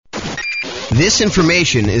This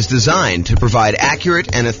information is designed to provide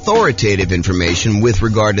accurate and authoritative information with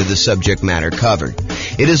regard to the subject matter covered.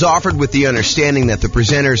 It is offered with the understanding that the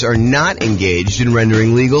presenters are not engaged in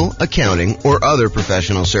rendering legal, accounting, or other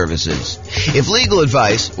professional services. If legal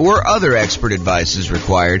advice or other expert advice is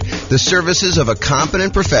required, the services of a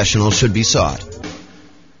competent professional should be sought.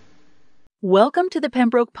 Welcome to the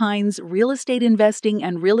Pembroke Pines Real Estate Investing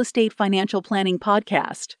and Real Estate Financial Planning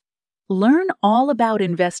Podcast. Learn all about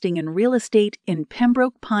investing in real estate in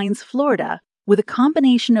Pembroke Pines, Florida, with a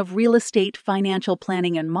combination of real estate financial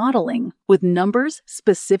planning and modeling with numbers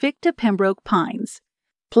specific to Pembroke Pines,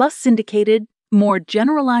 plus syndicated, more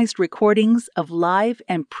generalized recordings of live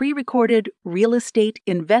and pre-recorded real estate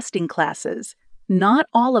investing classes, not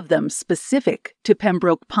all of them specific to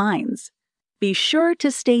Pembroke Pines. Be sure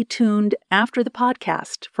to stay tuned after the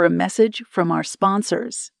podcast for a message from our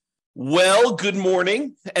sponsors. Well, good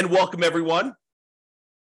morning and welcome, everyone.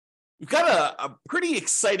 We've got a pretty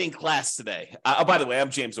exciting class today. By the way, I'm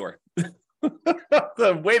James Orr.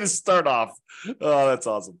 The way to start off. Oh, that's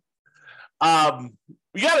awesome.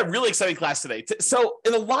 We got a really exciting class today. So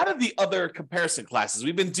in a lot of the other comparison classes,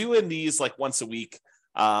 we've been doing these like once a week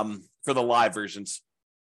for the live versions.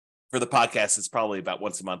 For the podcast, it's probably about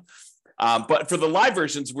once a month. But for the live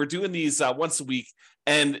versions, we're doing these once a week.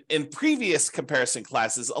 And in previous comparison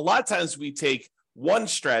classes, a lot of times we take one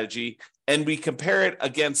strategy and we compare it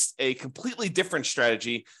against a completely different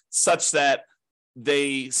strategy such that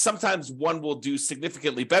sometimes one will do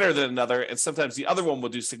significantly better than another, and sometimes the other one will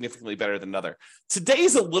do significantly better than another.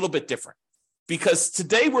 Today's a little bit different because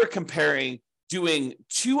today we're comparing doing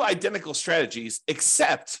two identical strategies,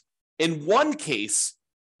 except in one case,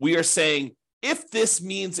 we are saying, if this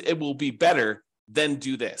means it will be better, then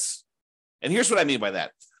do this. And here's what I mean by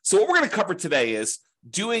that. So what we're going to cover today is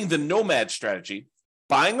doing the nomad strategy,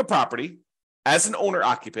 buying a property as an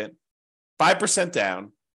owner-occupant, 5%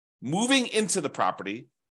 down, moving into the property,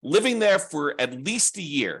 living there for at least a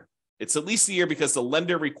year. It's at least a year because the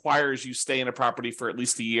lender requires you stay in a property for at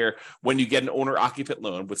least a year when you get an owner-occupant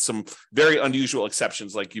loan, with some very unusual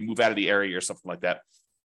exceptions, like you move out of the area or something like that.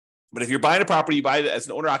 But if you're buying a property, you buy it as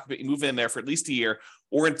an owner-occupant, you move in there for at least a year,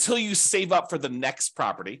 or until you save up for the next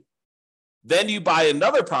property. Then you buy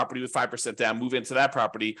another property with 5% down, move into that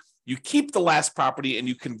property. You keep the last property and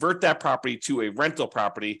you convert that property to a rental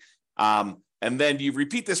property. And then you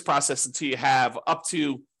repeat this process until you have up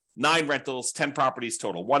to 9 rentals, 10 properties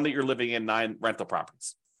total, one that you're living in, 9 rental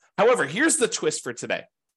properties. However, here's the twist for today.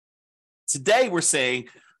 Today, we're saying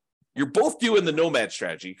you're both doing the nomad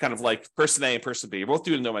strategy, kind of like person A and person B. You're both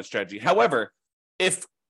doing the nomad strategy. However, if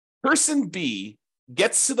person B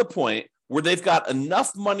gets to the point where they've got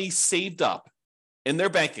enough money saved up in their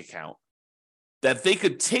bank account that they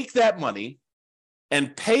could take that money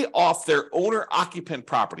and pay off their owner-occupant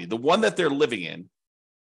property, the one that they're living in,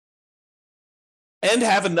 and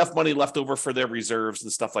have enough money left over for their reserves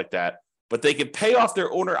and stuff like that, but they could pay off their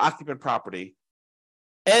owner-occupant property.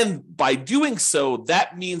 And by doing so,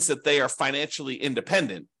 that means that they are financially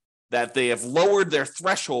independent, that they have lowered their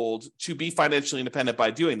threshold to be financially independent by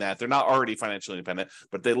doing that. They're not already financially independent,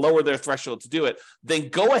 but they lower their threshold to do it. Then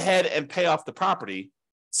go ahead and pay off the property,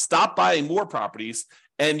 stop buying more properties,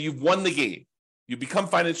 and you've won the game. You become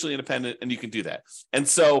financially independent and you can do that. And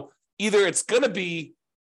so either it's going to be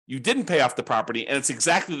you didn't pay off the property and it's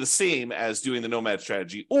exactly the same as doing the nomad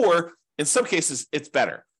strategy, or in some cases, it's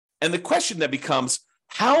better. And the question that becomes,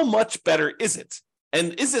 how much better is it?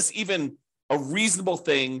 And is this even a reasonable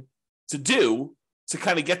thing to do to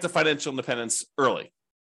kind of get to financial independence early?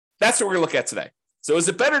 That's what we're going to look at today. So is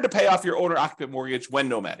it better to pay off your owner-occupant mortgage when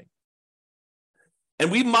nomading?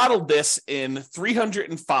 And we modeled this in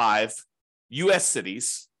 305 U.S.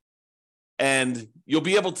 cities, and you'll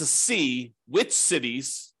be able to see which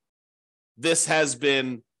cities this has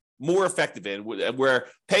been more effective in, where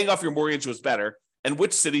paying off your mortgage was better, and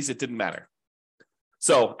which cities it didn't matter.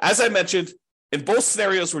 So as I mentioned, in both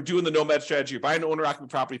scenarios, we're doing the nomad strategy. You're buying an owner-occupant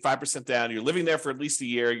property, 5% down. You're living there for at least a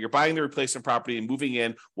year. You're buying the replacement property and moving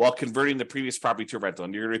in while converting the previous property to a rental.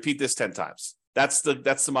 And you're going to repeat this 10 times. That's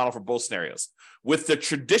the model for both scenarios. With the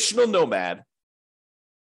traditional nomad,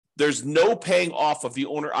 there's no paying off of the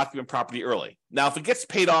owner-occupant property early. Now, if it gets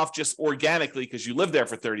paid off just organically because you live there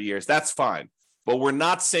for 30 years, that's fine. But we're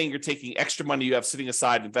not saying you're taking extra money you have sitting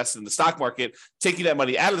aside, invested in the stock market, taking that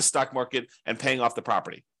money out of the stock market and paying off the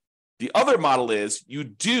property. The other model is you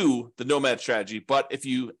do the nomad strategy, but if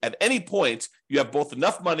you, at any point, you have both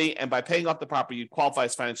enough money and by paying off the property, you qualify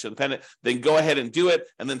as financially independent, then go ahead and do it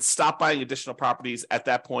and then stop buying additional properties at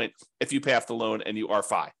that point if you pay off the loan and you are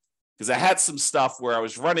fine. Because I had some stuff where I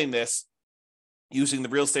was running this using the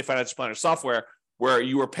real estate financial planner software where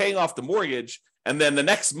you were paying off the mortgage, and then the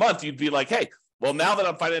next month you'd be like, hey, well, now that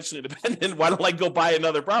I'm financially independent, why don't I go buy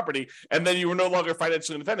another property? And then you were no longer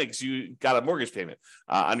financially independent because you got a mortgage payment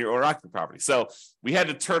on your owner-occupant property. So we had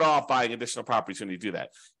to turn off buying additional properties when you do that.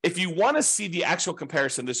 If you want to see the actual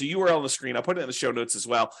comparison, there's a URL on the screen. I'll put it in the show notes as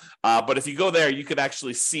well. But if you go there, you could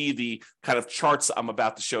actually see the kind of charts I'm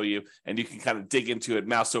about to show you, and you can kind of dig into it,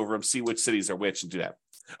 mouse over them, see which cities are which, and do that.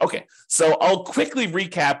 Okay, so I'll quickly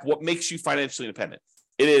recap what makes you financially independent.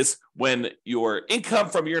 It is when your income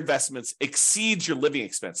from your investments exceeds your living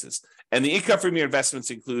expenses. And the income from your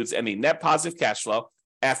investments includes any net positive cash flow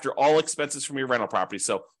after all expenses from your rental property.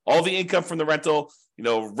 So all the income from the rental,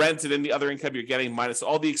 rent and any other income you're getting minus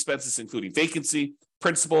all the expenses, including vacancy,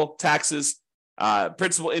 principal, taxes,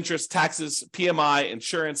 principal, interest, taxes, PMI,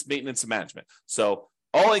 insurance, maintenance, and management. So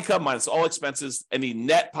all income minus all expenses, any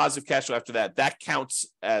net positive cash flow after that counts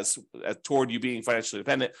as toward you being financially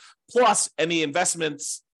independent, plus any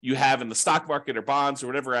investments you have in the stock market or bonds or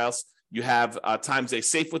whatever else you have times a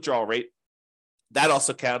safe withdrawal rate. That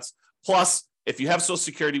also counts. Plus, if you have Social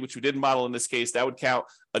Security, which we didn't model in this case, that would count.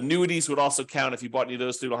 Annuities would also count if you bought any of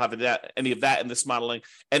those. So you don't have any of that in this modeling,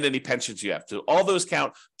 and any pensions you have. So all those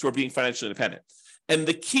count toward being financially independent. And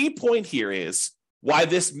the key point here is why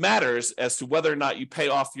this matters as to whether or not you pay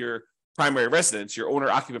off your primary residence, your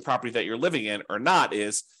owner-occupant property that you're living in or not,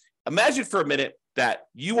 is imagine for a minute that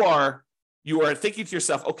you are thinking to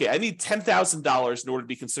yourself, okay, I need $10,000 in order to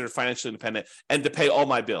be considered financially independent and to pay all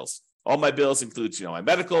my bills. All my bills includes, my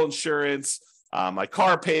medical insurance, my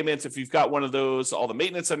car payments, if you've got one of those, all the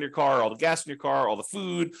maintenance on your car, all the gas in your car, all the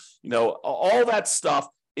food, all that stuff,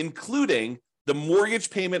 including the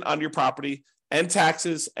mortgage payment on your property, and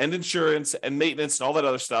taxes and insurance and maintenance and all that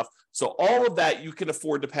other stuff. So all of that you can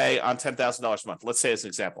afford to pay on $10,000 a month, let's say as an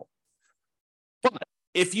example. But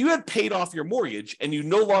if you had paid off your mortgage and you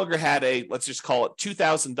no longer had let's just call it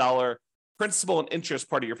 $2,000 principal and interest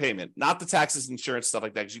part of your payment, not the taxes, insurance, stuff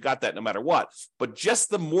like that, because you got that no matter what, but just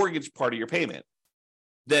the mortgage part of your payment,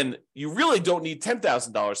 then you really don't need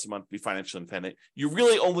 $10,000 a month to be financially independent. You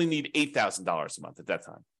really only need $8,000 a month at that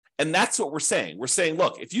time. And that's what we're saying. We're saying,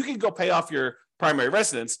 look, if you can go pay off your primary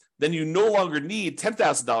residence, then you no longer need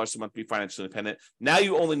 $10,000 a month to be financially independent. Now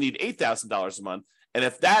you only need $8,000 a month. And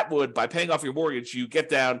if that would, by paying off your mortgage, you get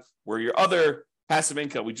down where your other passive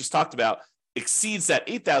income we just talked about exceeds that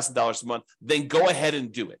 $8,000 a month, then go ahead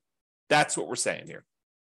and do it. That's what we're saying here.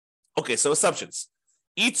 Okay, so assumptions.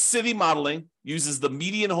 Each city modeling uses the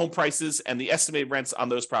median home prices and the estimated rents on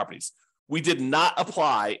those properties. We did not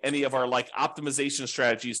apply any of our optimization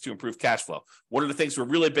strategies to improve cash flow. One of the things we're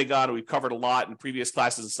really big on, and we've covered a lot in previous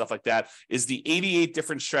classes and stuff like that, is the 88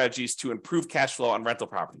 different strategies to improve cash flow on rental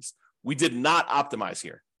properties. We did not optimize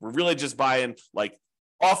here. We're really just buying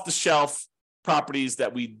off-the-shelf properties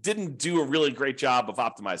that we didn't do a really great job of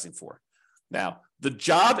optimizing for. Now, the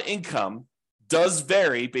job income does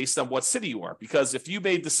vary based on what city you are, because if you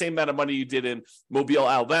made the same amount of money you did in Mobile,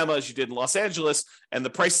 Alabama as you did in Los Angeles, and the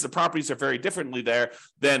prices of properties are very differently there,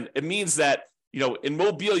 then it means that, in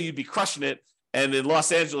Mobile, you'd be crushing it, and in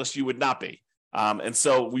Los Angeles, you would not be. And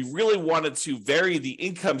so we really wanted to vary the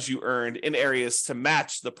incomes you earned in areas to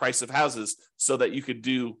match the price of houses so that you could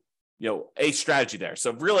do, a strategy there.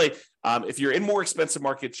 So really, if you're in more expensive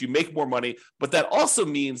markets, you make more money, but that also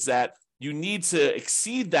means that you need to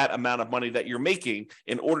exceed that amount of money that you're making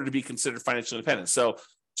in order to be considered financially independent. So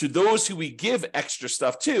to those who we give extra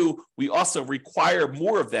stuff to, we also require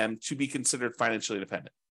more of them to be considered financially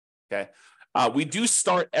independent. Okay. We do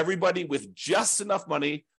start everybody with just enough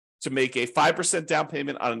money to make a 5% down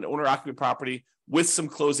payment on an owner-occupant property with some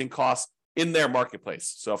closing costs in their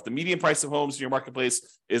marketplace. So if the median price of homes in your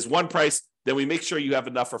marketplace is one price, then we make sure you have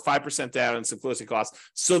enough for 5% down and some closing costs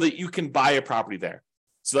so that you can buy a property there.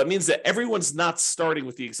 So that means that everyone's not starting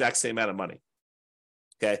with the exact same amount of money.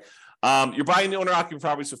 Okay. You're buying the owner-occupant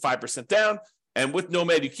properties with 5% down, and with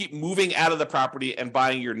Nomad, you keep moving out of the property and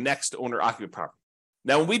buying your next owner-occupant property.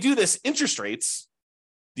 Now, when we do this, the interest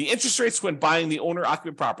rates when buying the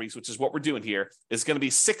owner-occupant properties, which is what we're doing here, is going to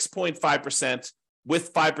be 6.5%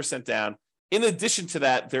 with 5% down. In addition to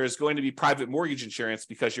that, there is going to be private mortgage insurance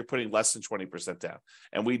because you're putting less than 20% down.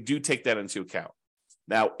 And we do take that into account.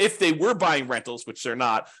 Now, if they were buying rentals, which they're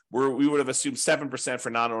not, we would have assumed 7% for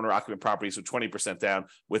non-owner occupant properties with 20% down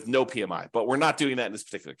with no PMI. But we're not doing that in this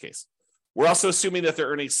particular case. We're also assuming that they're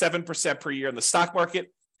earning 7% per year in the stock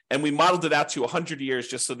market. And we modeled it out to 100 years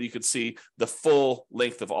just so that you could see the full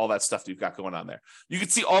length of all that stuff that you've got going on there. You can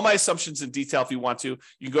see all my assumptions in detail if you want to.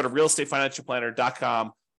 You can go to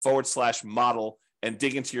realestatefinancialplanner.com/model and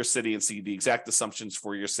dig into your city and see the exact assumptions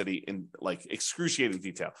for your city in excruciating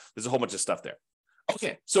detail. There's a whole bunch of stuff there.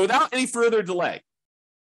 Okay, so without any further delay,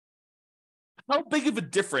 how big of a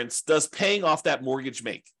difference does paying off that mortgage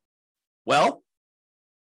make? Well,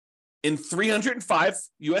 in 305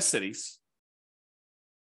 US cities,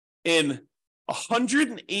 in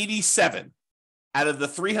 187 out of the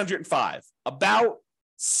 305, about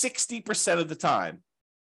 60% of the time,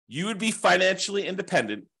 you would be financially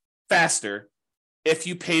independent faster if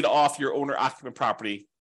you paid off your owner-occupant property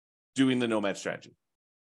doing the nomad strategy.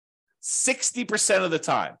 60% of the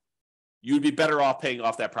time, you would be better off paying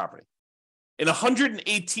off that property. In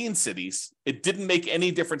 118 cities, it didn't make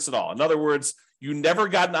any difference at all. In other words, you never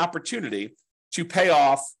got an opportunity to pay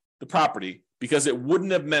off the property because it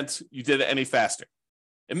wouldn't have meant you did it any faster.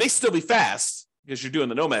 It may still be fast because you're doing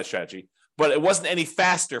the nomad strategy, but it wasn't any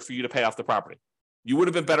faster for you to pay off the property. You would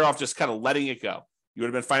have been better off just kind of letting it go. You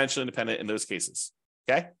would have been financially independent in those cases,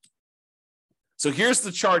 okay? So here's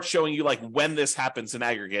the chart showing you like when this happens in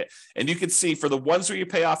aggregate. And you can see for the ones where you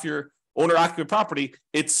pay off your owner-occupant property,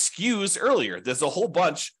 it skews earlier. There's a whole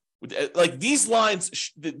bunch. Like these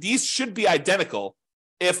lines, these should be identical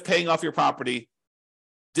if paying off your property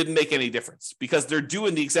didn't make any difference because they're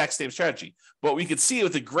doing the exact same strategy. But we could see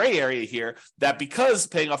with the gray area here that because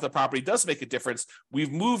paying off the property does make a difference,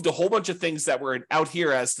 we've moved a whole bunch of things that were out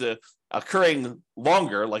here as to occurring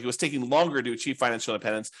longer, like it was taking longer to achieve financial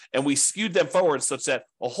independence, and we skewed them forward such that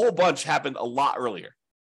a whole bunch happened a lot earlier,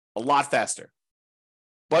 a lot faster.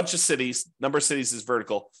 Bunch of cities, number of cities is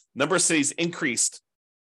vertical, number of cities increased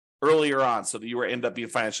earlier on so that you were end up being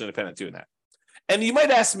financially independent doing that. And you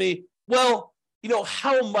might ask me, well,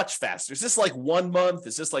 how much faster? Is this like 1 month?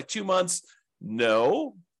 Is this like 2 months?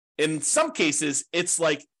 No. In some cases, it's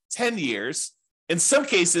like 10 years. In some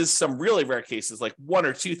cases, some really rare cases, like 1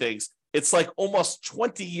 or 2 things, it's like almost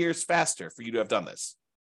 20 years faster for you to have done this,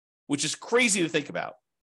 which is crazy to think about.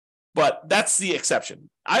 But that's the exception.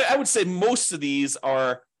 I would say most of these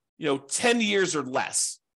are, 10 years or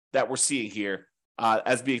less that we're seeing here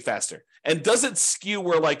as being faster. And does it skew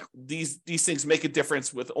where like these things make a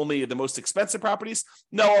difference with only the most expensive properties?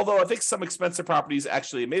 No, although I think some expensive properties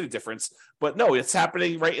actually made a difference. But no, it's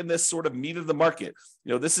happening right in this sort of meat of the market.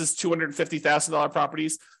 This is $250,000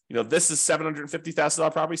 properties. This is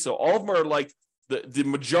 $750,000 properties. So all of them are like the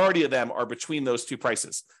majority of them are between those two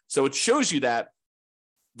prices. So it shows you that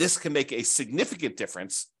this can make a significant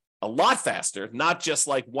difference a lot faster, not just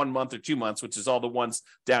like 1 month or 2 months, which is all the ones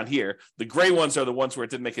down here. The gray ones are the ones where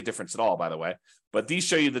it didn't make a difference at all, by the way. But these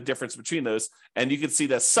show you the difference between those. And you can see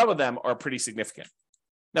that some of them are pretty significant.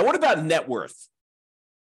 Now, what about net worth?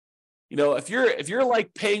 If you're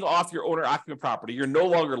like paying off your owner-occupant property, you're no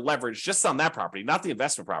longer leveraged just on that property, not the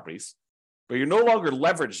investment properties, but you're no longer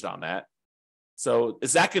leveraged on that. So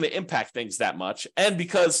is that going to impact things that much? And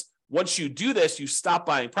because once you do this, you stop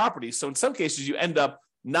buying properties. So in some cases, you end up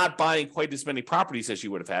not buying quite as many properties as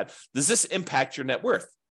you would have had. Does this impact your net worth?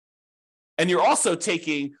 And you're also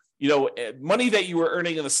taking, money that you were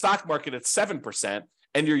earning in the stock market at 7%,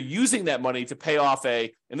 and you're using that money to pay off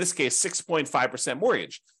in this case, 6.5%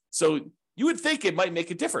 mortgage. So you would think it might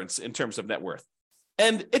make a difference in terms of net worth.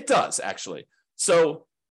 And it does, actually. So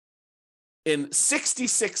in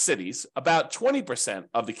 66 cities, about 20%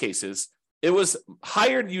 of the cases, it was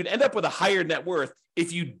higher. You'd end up with a higher net worth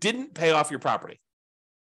if you didn't pay off your property.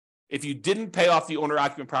 If you didn't pay off the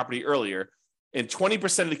owner-occupant property earlier, in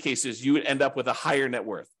 20% of the cases, you would end up with a higher net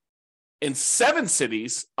worth. In 7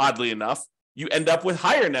 cities, oddly enough, you end up with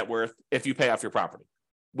higher net worth if you pay off your property,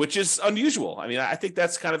 which is unusual. I mean, I think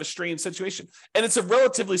that's kind of a strange situation. And it's a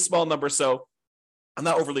relatively small number, so I'm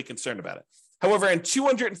not overly concerned about it. However, in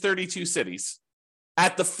 232 cities,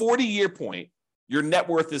 at the 40-year point, your net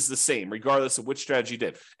worth is the same, regardless of which strategy you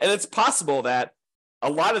did. And it's possible that a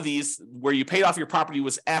lot of these where you paid off your property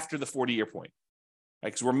was after the 40-year point, right?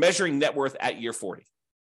 Because we're measuring net worth at year 40.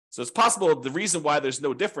 So it's possible the reason why there's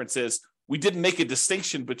no difference is we didn't make a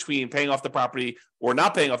distinction between paying off the property or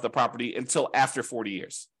not paying off the property until after 40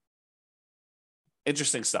 years.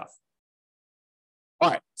 Interesting stuff. All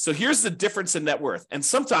right, so here's the difference in net worth. And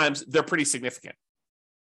sometimes they're pretty significant.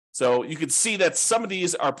 So you can see that some of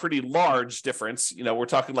these are pretty large difference. We're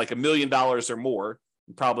talking like $1 million or more.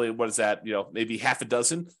 Probably, what is that? Maybe half a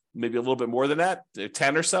dozen, maybe a little bit more than that,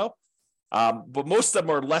 10 or so. But most of them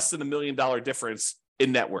are less than $1 million difference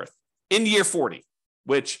in net worth in year 40,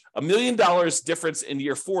 which $1 million difference in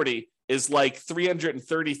year 40 is like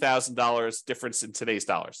 $330,000 difference in today's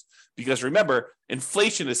dollars. Because remember,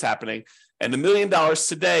 inflation is happening, and $1 million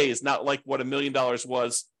today is not like what $1 million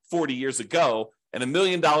was 40 years ago, and $1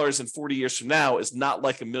 million in 40 years from now is not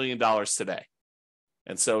like $1 million today.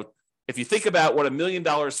 And so if you think about what $1 million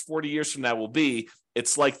 40 years from now will be,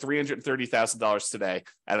 it's like $330,000 today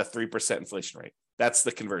at a 3% inflation rate. That's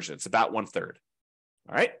the conversion. It's about 1/3.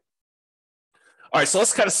 All right. All right, so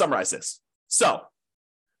let's kind of summarize this. So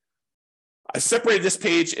I separated this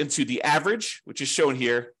page into the average, which is shown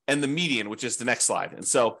here, and the median, which is the next slide. And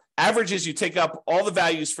so average is you take up all the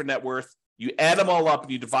values for net worth, you add them all up,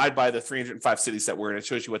 and you divide by the 305 cities that we're in. It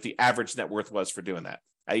shows you what the average net worth was for doing that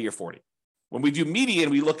at year 40. When we do median,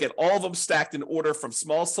 we look at all of them stacked in order from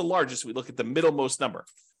smallest to largest. We look at the middlemost number.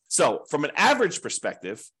 So from an average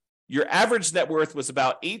perspective, your average net worth was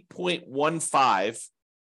about $8.15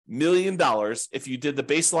 million if you did the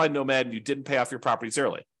baseline nomad and you didn't pay off your properties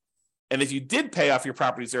early. And if you did pay off your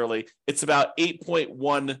properties early, it's about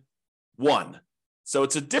 8.11. So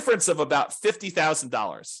it's a difference of about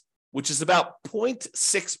 $50,000, which is about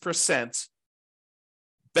 0.6%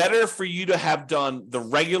 better for you to have done the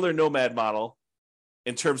regular nomad model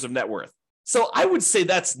in terms of net worth. So I would say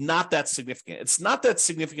that's not that significant. It's not that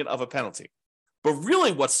significant of a penalty. But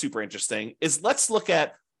really what's super interesting is let's look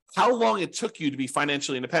at how long it took you to be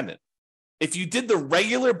financially independent. If you did the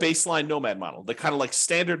regular baseline nomad model, the kind of like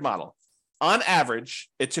standard model, on average,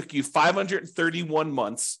 it took you 531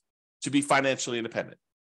 months to be financially independent.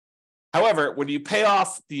 However, when you pay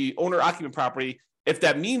off the owner-occupant property, if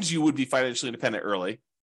that means you would be financially independent early,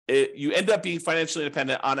 you end up being financially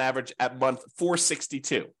independent on average at month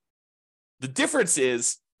 462. The difference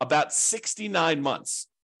is about 69 months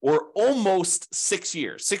or almost 6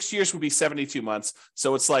 years. 6 years would be 72 months.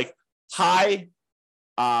 So it's like high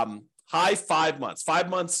 5 months,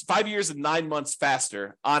 5 years and 9 months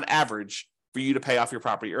faster on average for you to pay off your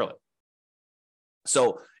property early.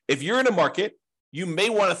 So if you're in a market, you may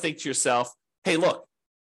want to think to yourself, hey, look,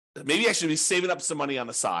 maybe I should be saving up some money on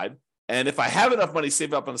the side. And if I have enough money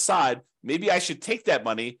saved up on the side, maybe I should take that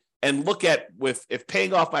money and look at if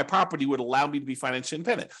paying off my property would allow me to be financially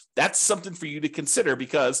independent. That's something for you to consider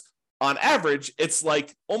because on average, it's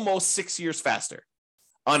like almost 6 years faster.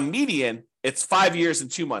 On median, it's 5 years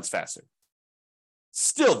and 2 months faster.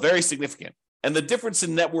 Still very significant. And the difference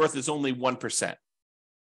in net worth is only 1%.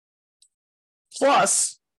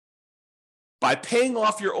 Plus, by paying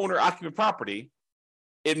off your owner-occupant property,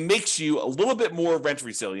 it makes you a little bit more rent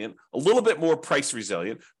resilient, a little bit more price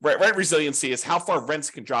resilient. Rent resiliency is how far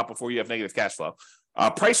rents can drop before you have negative cash flow.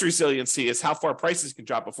 Price resiliency is how far prices can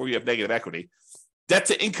drop before you have negative equity. Debt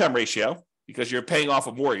to income ratio, because you're paying off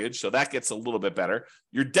a mortgage, so that gets a little bit better.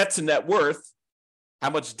 Your debt to net worth,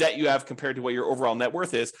 how much debt you have compared to what your overall net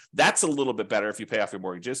worth is, that's a little bit better if you pay off your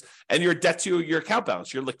mortgages. And your debt to your account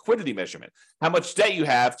balance, your liquidity measurement, how much debt you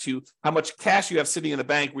have to how much cash you have sitting in the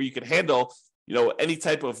bank where you can handle any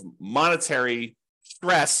type of monetary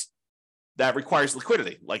stress that requires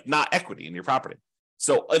liquidity, like not equity in your property.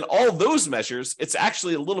 So in all those measures, it's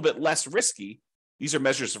actually a little bit less risky. These are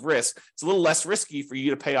measures of risk. It's a little less risky for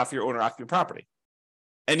you to pay off your owner-occupant property.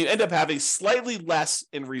 And you end up having slightly less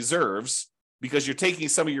in reserves because you're taking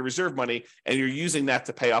some of your reserve money and you're using that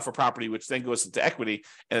to pay off a property, which then goes into equity,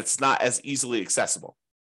 and it's not as easily accessible.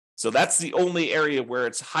 So that's the only area where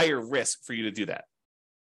it's higher risk for you to do that.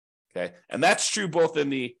 Okay, and that's true both in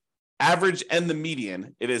the average and the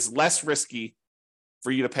median. It is less risky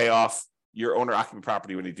for you to pay off your owner-occupant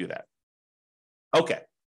property when you do that. Okay,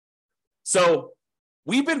 so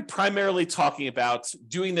we've been primarily talking about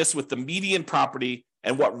doing this with the median property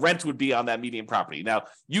and what rent would be on that median property. Now,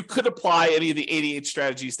 you could apply any of the 88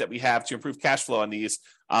 strategies that we have to improve cash flow on these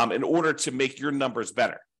in order to make your numbers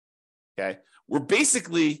better. Okay, we're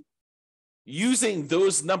basically using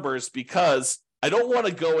those numbers because I don't want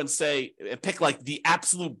to go and say and pick like the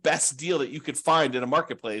absolute best deal that you could find in a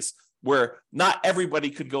marketplace where not everybody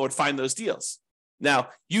could go and find those deals. Now,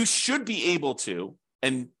 you should be able to,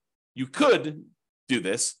 and you could do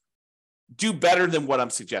this, do better than what I'm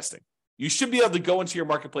suggesting. You should be able to go into your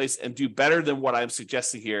marketplace and do better than what I'm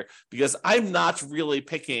suggesting here because I'm not really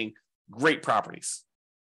picking great properties.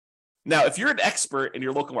 Now, if you're an expert in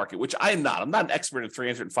your local market, which I am not, I'm not an expert in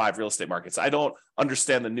 305 real estate markets. I don't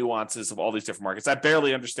understand the nuances of all these different markets. I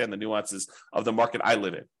barely understand the nuances of the market I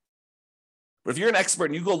live in. But if you're an expert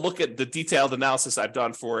and you go look at the detailed analysis I've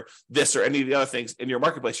done for this or any of the other things in your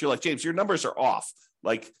marketplace, you're like, James, your numbers are off.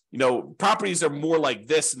 Like, properties are more like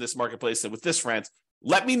this in this marketplace than with this rent.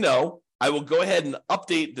 Let me know. I will go ahead and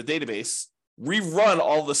update the database, rerun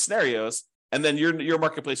all the scenarios, and then your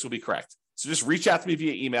marketplace will be correct. So just reach out to me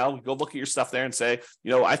via email, go look at your stuff there and say,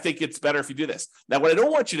 I think it's better if you do this. Now, what I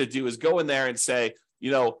don't want you to do is go in there and say,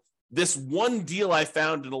 this one deal I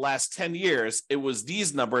found in the last 10 years, it was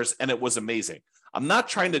these numbers and it was amazing. I'm not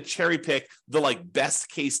trying to cherry pick the best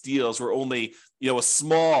case deals where only, a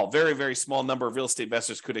small, very, very small number of real estate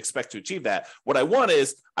investors could expect to achieve that. What I want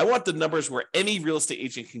is the numbers where any real estate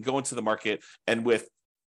agent can go into the market and with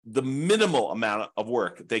the minimal amount of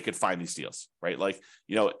work they could find these deals, right? Like,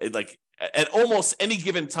 like at almost any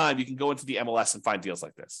given time, you can go into the MLS and find deals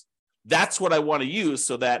like this. That's what I want to use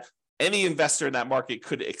so that any investor in that market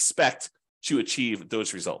could expect to achieve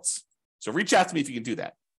those results. So reach out to me if you can do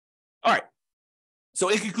that. All right. So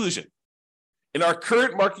in conclusion, in our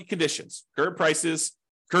current market conditions, current prices,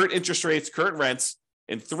 current interest rates, current rents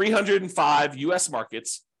in 305 US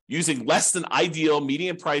markets, using less than ideal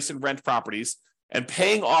median price and rent properties and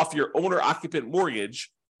paying off your owner-occupant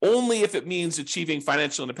mortgage only if it means achieving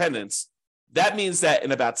financial independence, that means that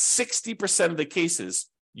in about 60% of the cases,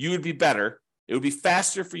 you would be better. It would be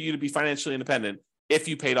faster for you to be financially independent if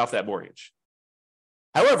you paid off that mortgage.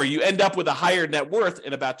 However, you end up with a higher net worth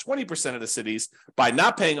in about 20% of the cities by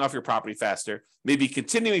not paying off your property faster, maybe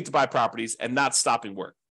continuing to buy properties and not stopping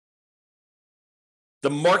work. The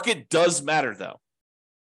market does matter, though.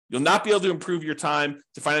 You'll not be able to improve your time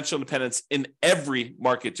to financial independence in every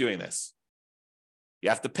market doing this. You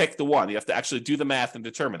have to pick the one. You have to actually do the math and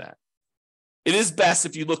determine that. It is best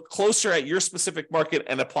if you look closer at your specific market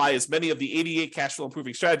and apply as many of the 88 cash flow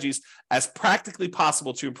improving strategies as practically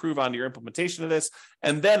possible to improve on your implementation of this,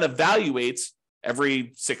 and then evaluate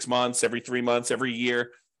every 6 months, every 3 months, every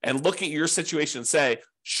year, and look at your situation and say,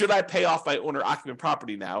 should I pay off my owner-occupant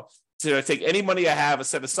property now? Should I take any money I have and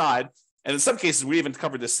set aside? And in some cases, we even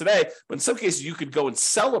covered this today, but in some cases, you could go and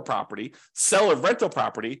sell a property, sell a rental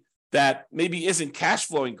property that maybe isn't cash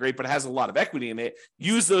flowing great, but has a lot of equity in it.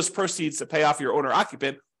 Use those proceeds to pay off your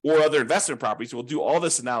owner-occupant or other investment properties. We'll do all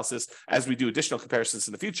this analysis as we do additional comparisons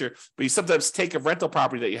in the future. But you sometimes take a rental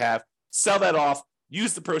property that you have, sell that off,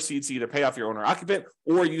 use the proceeds to either pay off your owner-occupant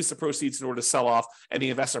or use the proceeds in order to sell off any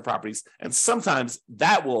investment properties. And sometimes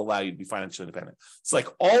that will allow you to be financially independent. It's like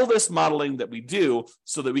all this modeling that we do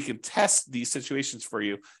so that we can test these situations for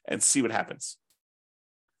you and see what happens.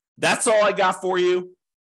 That's all I got for you.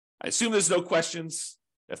 I assume there's no questions.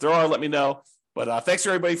 If there are, let me know. But thanks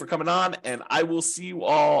everybody for coming on, and I will see you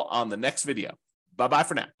all on the next video. Bye-bye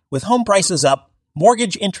for now. With home prices up,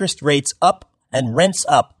 mortgage interest rates up, and rents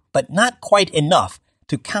up, but not quite enough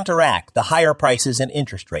to counteract the higher prices and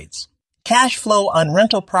interest rates. Cash flow on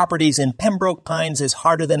rental properties in Pembroke Pines is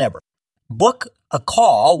harder than ever. Book a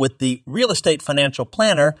call with the Real Estate Financial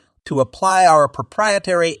Planner to apply our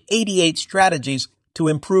proprietary 88 strategies to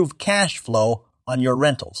improve cash flow on your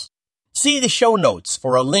rentals. See the show notes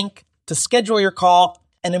for a link to schedule your call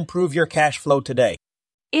and improve your cash flow today.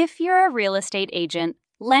 If you're a real estate agent,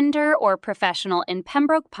 lender, or professional in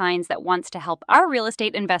Pembroke Pines that wants to help our real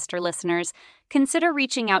estate investor listeners, consider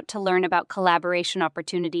reaching out to learn about collaboration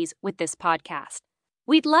opportunities with this podcast.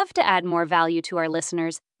 We'd love to add more value to our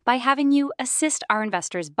listeners by having you assist our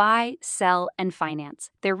investors buy, sell, and finance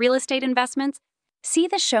their real estate investments. See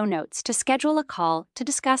the show notes to schedule a call to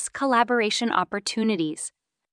discuss collaboration opportunities.